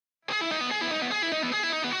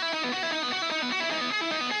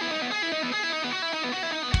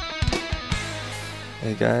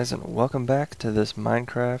Hey guys, and welcome back to this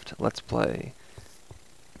Minecraft Let's Play.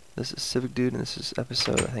 This is Civic Dude, and this is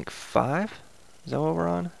episode, I think, 5? Is that what we're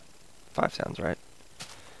on? 5 sounds right.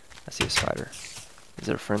 I see a spider. Is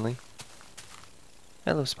it a friendly?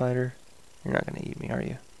 Hello, spider. You're not gonna eat me, are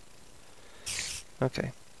you?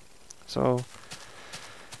 Okay. So,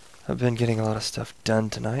 I've been getting a lot of stuff done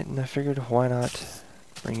tonight, and I figured why not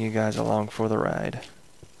bring you guys along for the ride.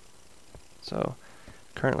 So,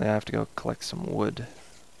 currently I have to go collect some wood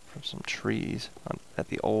from some trees at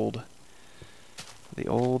the old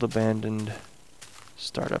abandoned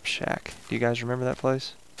startup shack. Do you guys remember that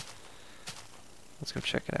place? Let's go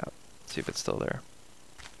check it out. See if it's still there.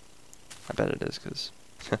 I bet it is, because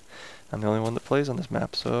I'm the only one that plays on this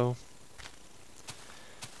map, so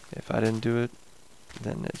if I didn't do it,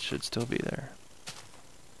 then it should still be there.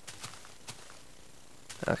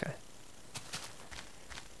 Okay.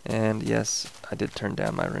 And yes, I did turn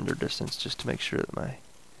down my render distance just to make sure that my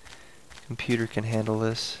computer can handle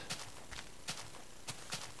this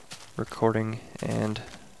recording and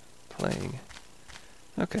playing.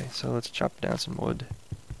 Okay, so let's chop down some wood.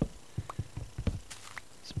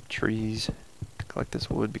 Some trees to collect this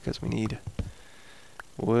wood because we need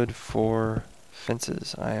wood for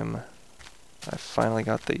fences. I finally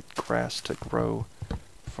got the grass to grow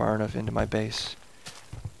far enough into my base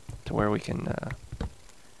to where we can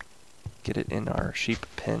get it in our sheep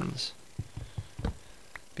pens,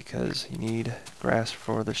 because you need grass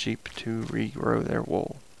for the sheep to regrow their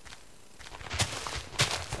wool.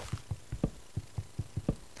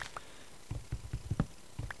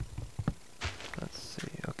 Let's see,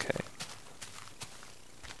 okay.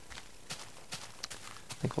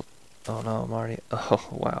 I think we'll, oh no, I'm already, oh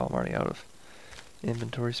wow, I'm already out of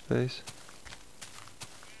inventory space.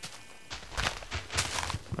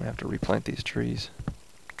 I'm gonna have to replant these trees.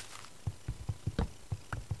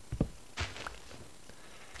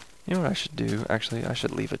 You know what I should do? Actually, I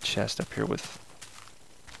should leave a chest up here with...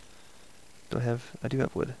 I do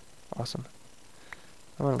have wood. Awesome.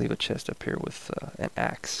 I'm gonna leave a chest up here with an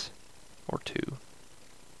axe or two.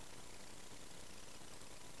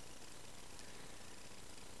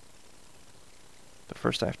 But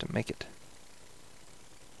first I have to make it.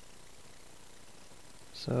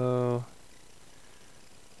 So...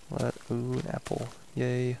 ooh, an apple.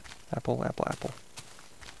 Yay. Apple, apple, apple.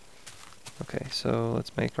 Okay, so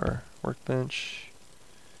let's make our workbench.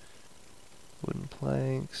 Wooden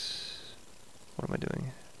planks. What am I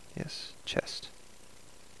doing? Yes, chest.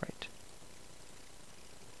 Right.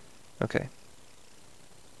 Okay.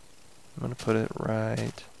 I'm gonna put it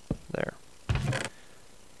right there.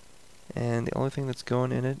 And the only thing that's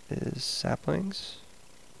going in it is saplings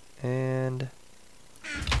and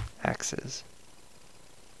axes.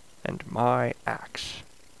 And my axe.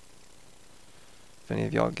 If any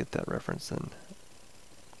of y'all get that reference, then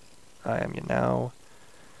I am now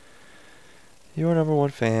your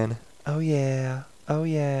 #1 fan. Oh yeah, oh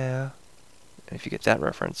yeah. And if you get that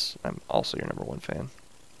reference, I'm also your #1 fan.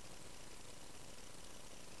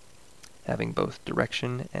 Having both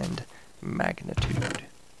direction and magnitude.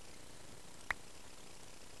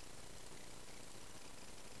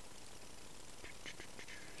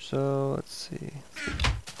 So let's see. Let's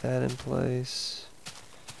get that in place.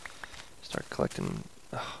 Start collecting.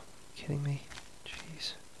 Oh, kidding me?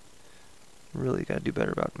 Jeez. Really gotta do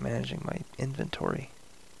better about managing my inventory.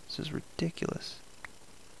 This is ridiculous.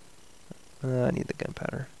 I need the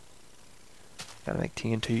gunpowder. Gotta make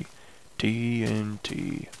TNT.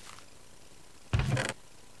 TNT.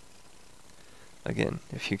 Again,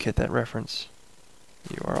 if you get that reference,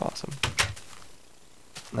 you are awesome.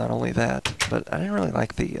 Not only that, but I didn't really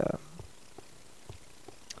like the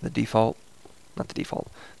default, not the default,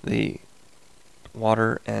 the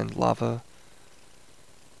water and lava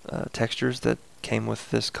textures that came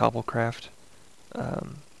with this Cobblecraft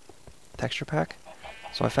texture pack.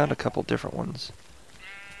 So I found a couple different ones,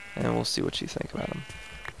 and we'll see what you think about them.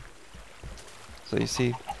 So you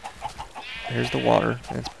see, here's the water,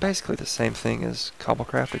 and it's basically the same thing as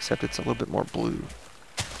Cobblecraft, except it's a little bit more blue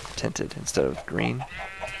tinted instead of green.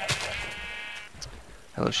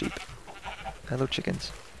 Hello sheep. Hello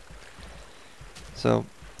chickens. So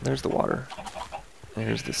there's the water, and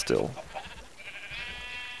here's the still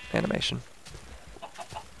animation.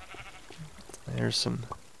 There's some...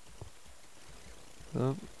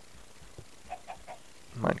 Oh,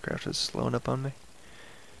 Minecraft is slowing up on me.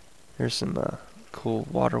 Here's some cool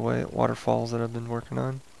waterfalls that I've been working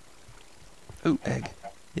on. Ooh, egg.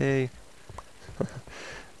 Yay.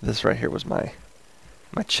 This right here was my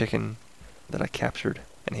chicken that I captured,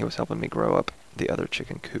 and he was helping me grow up the other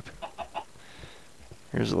chicken coop.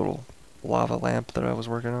 Here's a little lava lamp that I was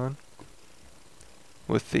working on.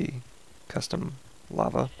 with the custom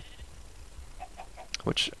lava,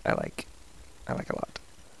 which I like a lot.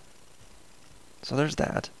 So there's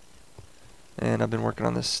that. And I've been working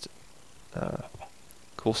on this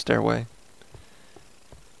cool stairway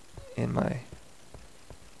in my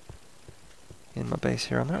base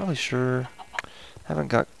here. I'm not really sure. Haven't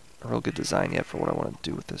got a real good design yet for what I want to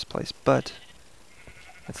do with this place, but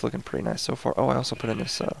it's looking pretty nice so far. Oh, I also put in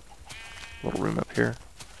this little room up here.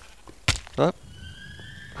 Up.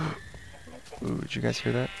 Ooh, did you guys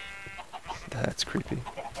hear that? That's creepy.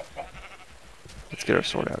 Let's get our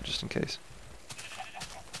sword out just in case.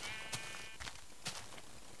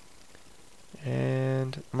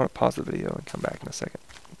 And I'm going to pause the video and come back in a second.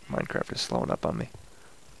 Minecraft is slowing up on me.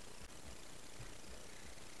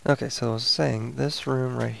 Okay, so I was saying, this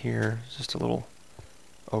room right here is just a little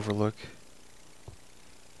overlook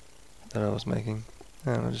that I was making.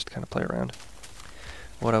 And I'll just kind of play around.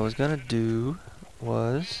 What I was going to do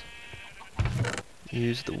was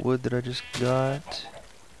use the wood that I just got.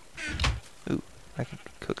 Ooh, I can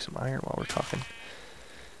cook some iron while we're talking.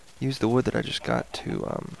 Use the wood that I just got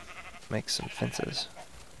to make some fences.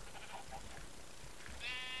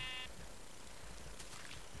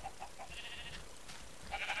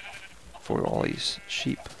 For all these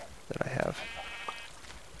sheep that I have.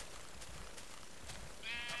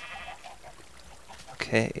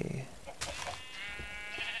 Okay.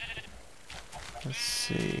 Let's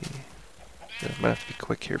see. I'm gonna have to be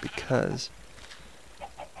quick here because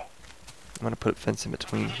I'm gonna put a fence in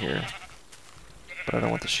between here, but I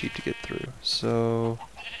don't want the sheep to get through. So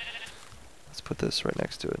let's put this right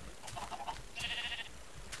next to it.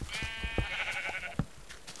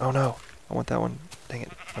 Oh no, I want that one. Dang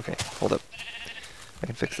it. Okay, hold up. I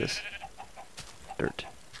can fix this. Dirt.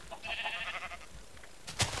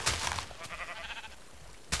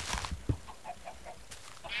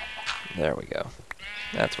 There we go.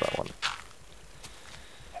 That's what I wanted.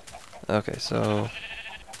 Okay, so...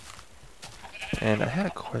 And I had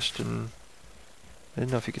a question. I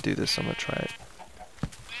didn't know if you could do this, so I'm going to try it.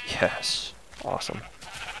 Yes! Awesome.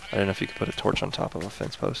 I didn't know if you could put a torch on top of a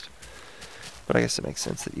fence post. But I guess it makes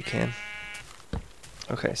sense that you can.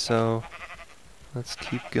 Okay, so... Let's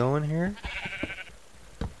keep going here.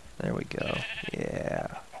 There we go.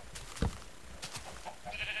 Yeah.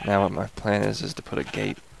 Now what my plan is to put a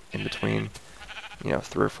gate in between, 3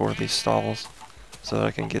 or 4 of these stalls, so that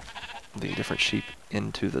I can get the different sheep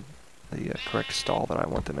into the correct stall that I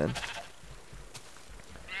want them in.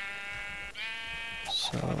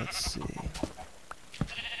 So let's see.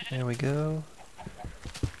 There we go.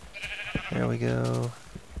 There we go.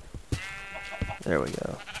 There we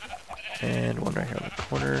go. And one right here on the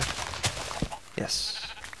corner. Yes.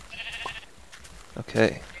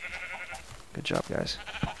 Okay. Good job, guys.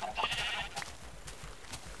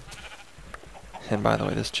 And by the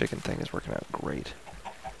way, this chicken thing is working out great.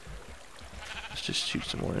 Let's just shoot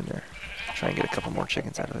some more in there. Try and get a couple more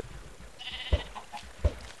chickens out of it.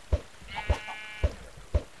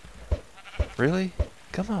 Really?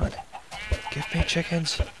 Come on. Give me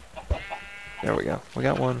chickens. There we go. We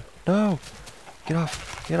got one. No! Get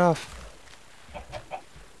off. Get off.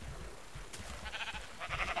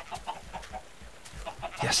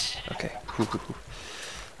 Yes. Okay.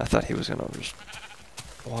 I thought he was going to just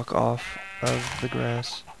walk off of the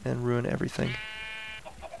grass and ruin everything.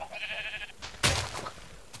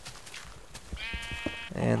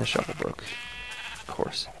 And the shovel broke. Of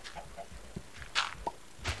course.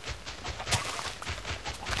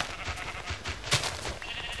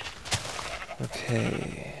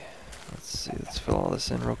 Okay. Let's see. Let's fill all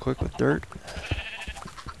this in real quick with dirt.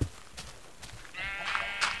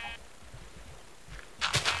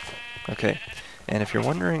 Okay. And if you're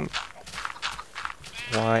wondering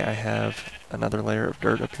why I have another layer of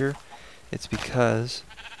dirt up here, it's because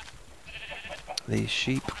the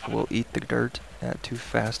sheep will eat the dirt at too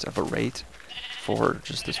fast of a rate for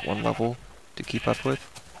just this one level to keep up with.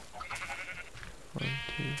 1,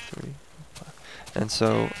 2, 3, 4, 5. And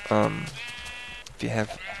so, if you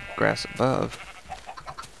have grass above,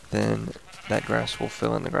 then that grass will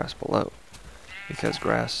fill in the grass below, because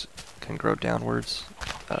grass can grow downwards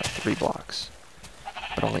 3 blocks,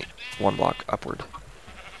 but only 1 block upward.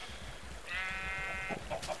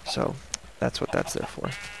 So that's what that's there for.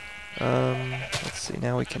 Let's see,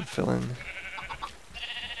 now we can fill in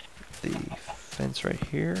the fence right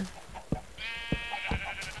here.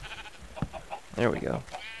 There we go.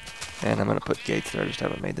 And I'm going to put gates there, I just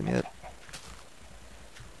haven't made them yet.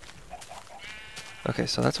 Okay,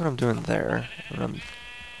 so that's what I'm doing there. I'm going to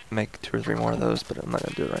make 2 or 3 more of those, but I'm not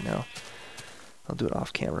going to do it right now. I'll do it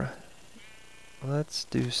off camera. Let's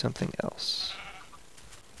do something else.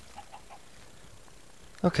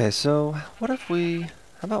 Okay, so how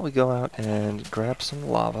about we go out and grab some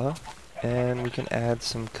lava, and we can add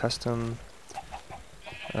some custom,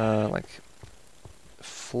 like,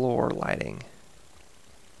 floor lighting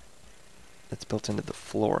that's built into the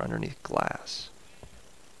floor underneath glass.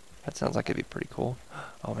 That sounds like it'd be pretty cool.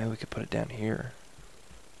 Oh, maybe we could put it down here.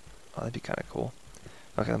 Oh, that'd be kind of cool.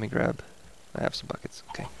 Okay, let me grab, I have some buckets.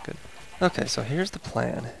 Okay, good. Okay, so here's the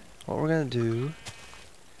plan. What we're gonna do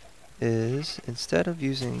is, instead of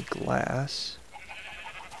using glass,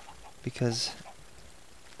 because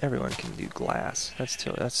everyone can do glass,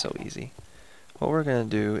 that's so easy. What we're gonna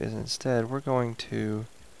do is instead we're going to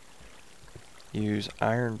use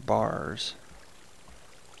iron bars.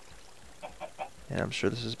 And I'm sure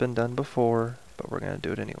this has been done before, but we're gonna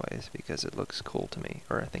do it anyways because it looks cool to me,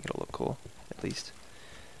 or I think it'll look cool, at least.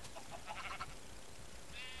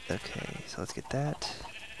 Okay, so let's get that.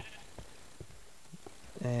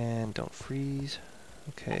 And don't freeze.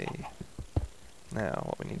 Okay. Now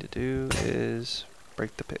what we need to do is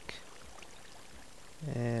break the pick.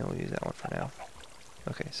 And we'll use that one for now.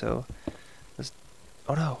 Okay, so let's,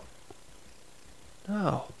 oh no!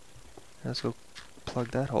 No! Let's go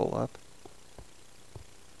plug that hole up.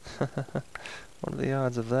 What are the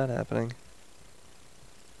odds of that happening?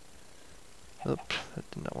 Oops, I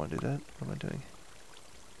did not want to do that. What am I doing?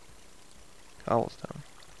 Cobblestone.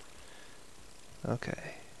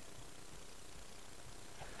 Okay.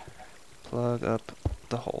 Plug up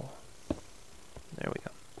the hole. There we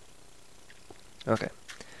go. Okay.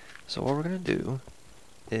 So what we're going to do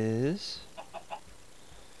is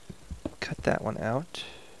cut that one out.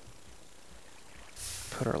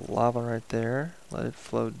 Put our lava right there. Let it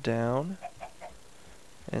flow down.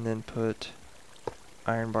 And then put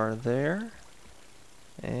iron bar there.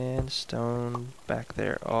 And stone back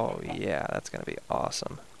there. Oh yeah, that's going to be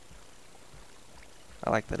awesome. I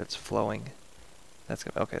like that it's flowing. That's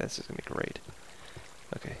gonna, okay, this is going to be great.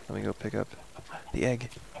 Okay, let me go pick up the egg.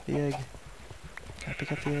 The egg. Gotta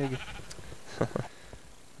pick up the egg.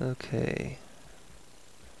 Okay.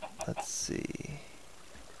 Let's see.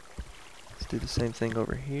 Let's do the same thing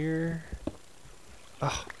over here.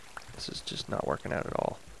 Oh, this is just not working out at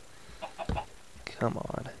all. Come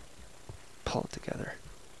on. Pull it together.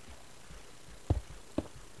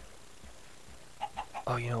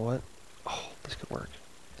 Oh, you know what? Oh, this could work.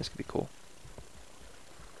 This could be cool.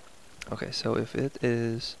 Okay, so if it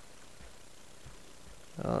is...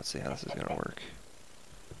 let's see how this is going to work.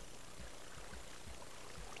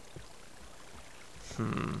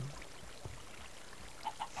 Man,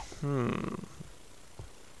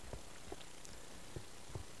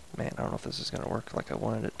 I don't know if this is going to work like I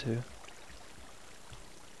wanted it to.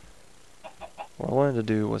 What I wanted to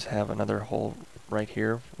do was have another hole right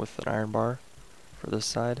here with an iron bar for this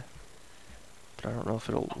side. But I don't know if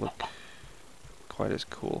it'll look quite as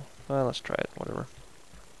cool. Well, let's try it, whatever.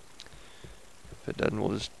 If it doesn't,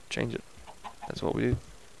 we'll just change it. That's what we do.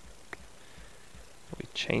 We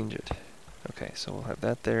change it. Okay, so we'll have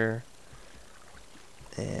that there.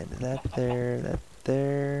 And that there, that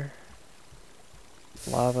there.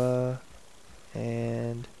 Lava.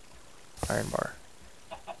 And iron bar.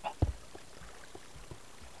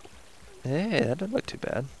 Hey, that doesn't look too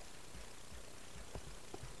bad.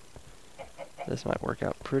 This might work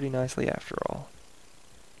out pretty nicely after all.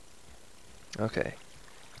 Okay.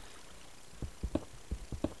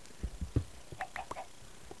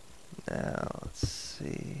 Now, let's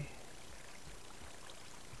see.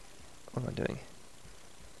 What am I doing?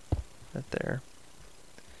 That there.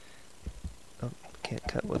 Oh, can't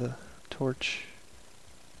cut with a torch.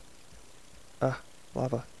 Ah,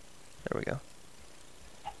 lava. There we go.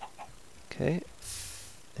 Okay.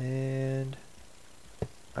 And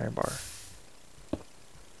iron bar.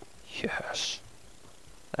 Yes.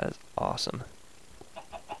 That is awesome.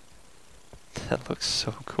 That looks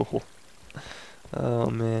so cool. Oh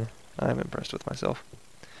man, I'm impressed with myself.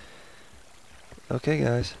 Okay,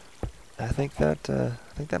 guys. I think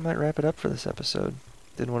that might wrap it up for this episode.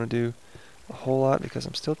 Didn't want to do a whole lot because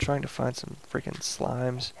I'm still trying to find some freaking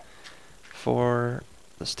slimes for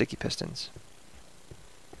the sticky pistons.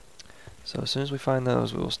 So as soon as we find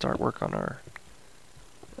those, we will start work on our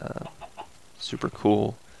super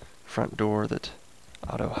cool front door that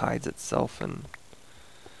auto hides itself and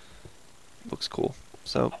looks cool.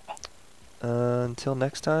 So until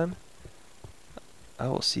next time, I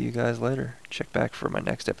will see you guys later. Check back for my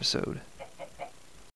next episode.